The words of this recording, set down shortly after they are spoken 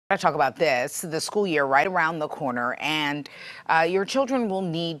I talk about this, the school year right around the corner, and your children will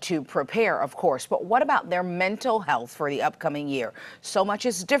need to prepare, of course, but what about their mental health for the upcoming year? So much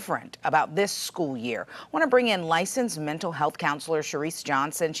is different about this school year. I want to bring in licensed mental health counselor Cherise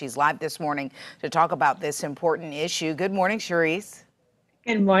Johnson. She's live this morning to talk about this important issue. Good morning, Cherise.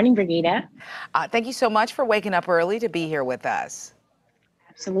 Good morning, Brigida. Thank you so much for waking up early to be here with us.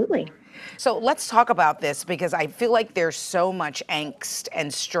 Absolutely. So let's talk about this because I feel like there's so much angst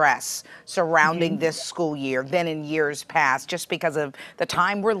and stress surrounding Mhm. this school year than in years past just because of the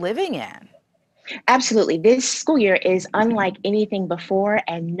time we're living in. Absolutely. This school year is unlike anything before,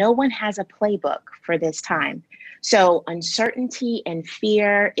 and no one has a playbook for this time. So, uncertainty and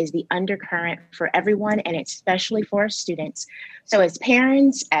fear is the undercurrent for everyone, and especially for our students. So, as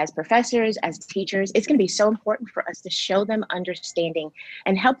parents, as professors, as teachers, it's going to be so important for us to show them understanding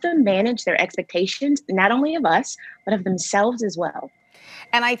and help them manage their expectations, not only of us, but of themselves as well.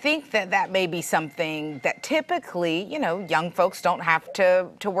 And I think that that may be something that typically, young folks don't have to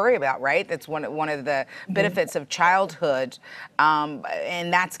worry about, right? That's one of the Mhm. benefits of childhood,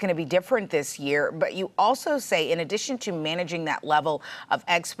 and that's going to be different this year. But you also say, in addition to managing that level of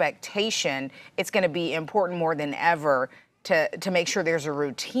expectation, it's going to be important more than ever to make sure there's a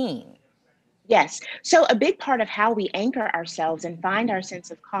routine. Yes. So, a big part of how we anchor ourselves and find our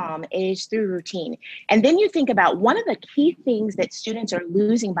sense of calm is through routine. And then you think about one of the key things that students are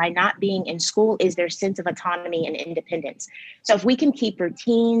losing by not being in school is their sense of autonomy and independence. So, if we can keep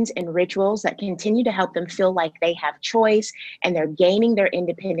routines and rituals that continue to help them feel like they have choice and they're gaining their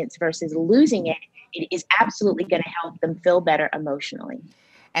independence versus losing it, it is absolutely going to help them feel better emotionally.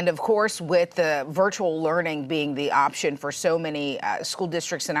 And of course, with the virtual learning being the option for so many school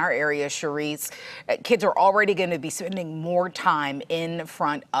districts in our area, Cherise, kids are already going to be spending more time in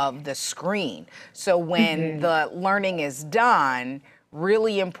front of the screen. So when Mhm. the learning is done,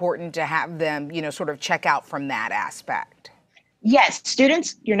 really important to have them, sort of check out from that aspect. Yes,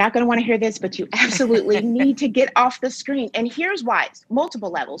 students, you're not going to want to hear this, but you absolutely need to get off the screen. And here's why: it's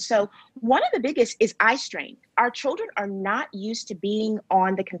multiple levels. So, one of the biggest is eye strain. Our children are not used to being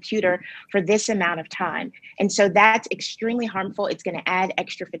on the computer for this amount of time. And so that's extremely harmful. It's going to add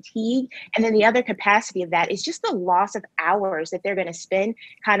extra fatigue. And then the other capacity of that is just the loss of hours that they're going to spend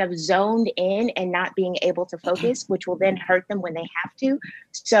kind of zoned in and not being able to focus, which will then hurt them when they have to.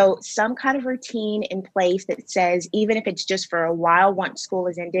 So, some kind of routine in place that says, even if it's just for a while, once school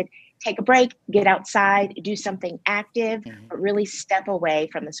is ended, take a break, get outside, do something active, Mhm. but really step away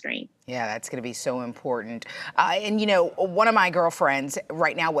from the screen. Yeah, that's going to be so important. And one of my girlfriends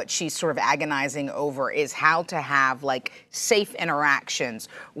right now, what she's sort of agonizing over is how to have like safe interactions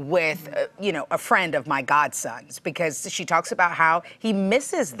with, Mhm. a friend of my godson's because she talks about how he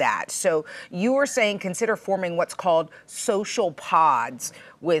misses that. So you were saying consider forming what's called social pods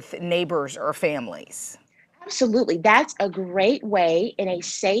with neighbors or families. Absolutely. That's a great way in a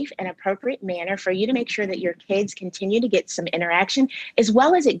safe and appropriate manner for you to make sure that your kids continue to get some interaction, as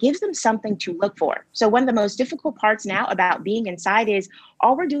well as it gives them something to look for. So, one of the most difficult parts now about being inside is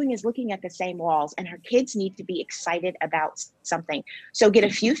all we're doing is looking at the same walls, and our kids need to be excited about something. So, get a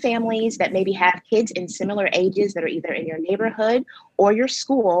few families that maybe have kids in similar ages that are either in your neighborhood or your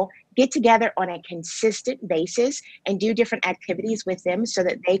school. Get together on a consistent basis and do different activities with them so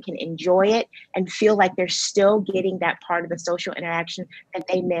that they can enjoy it and feel like they're still getting that part of the social interaction that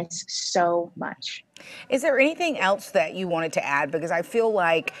they miss so much. Is there anything else that you wanted to add? Because I feel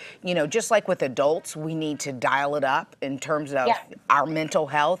like, just like with adults, we need to dial it up in terms Yeah. of our mental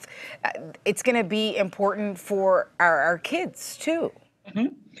health. Uh, it's going to be important for our kids too.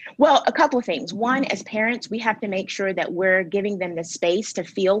 Mhm. Well, a couple of things. One, as parents, we have to make sure that we're giving them the space to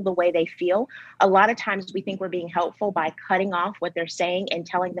feel the way they feel. A lot of times we think we're being helpful by cutting off what they're saying and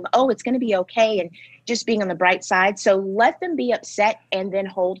telling them, oh, it's going to be okay, and just being on the bright side. So let them be upset and then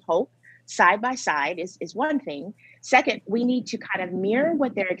hold hope side by side is one thing. Second, we need to kind of mirror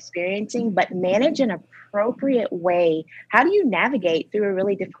what they're experiencing, but manage an appropriate way. How do you navigate through a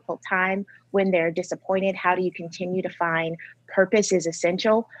really difficult time when they're disappointed? How do you continue to find purpose is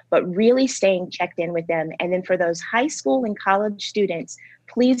essential, but really staying checked in with them. And then for those high school and college students,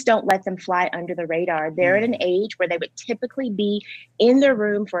 please don't let them fly under the radar. They're at an Mhm. age where they would typically be in their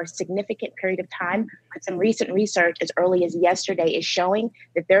room for a significant period of time. But some recent research, as early as yesterday, is showing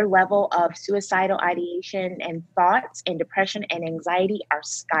that their level of suicidal ideation and thoughts and depression and anxiety are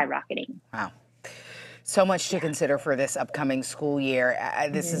skyrocketing. Wow. So much to Yeah. consider for this upcoming school year.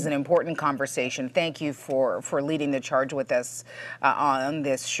 This is Mhm. an important conversation. Thank you for leading the charge with us on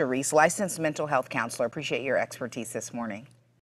this, Cherise, licensed mental health counselor. Appreciate your expertise this morning.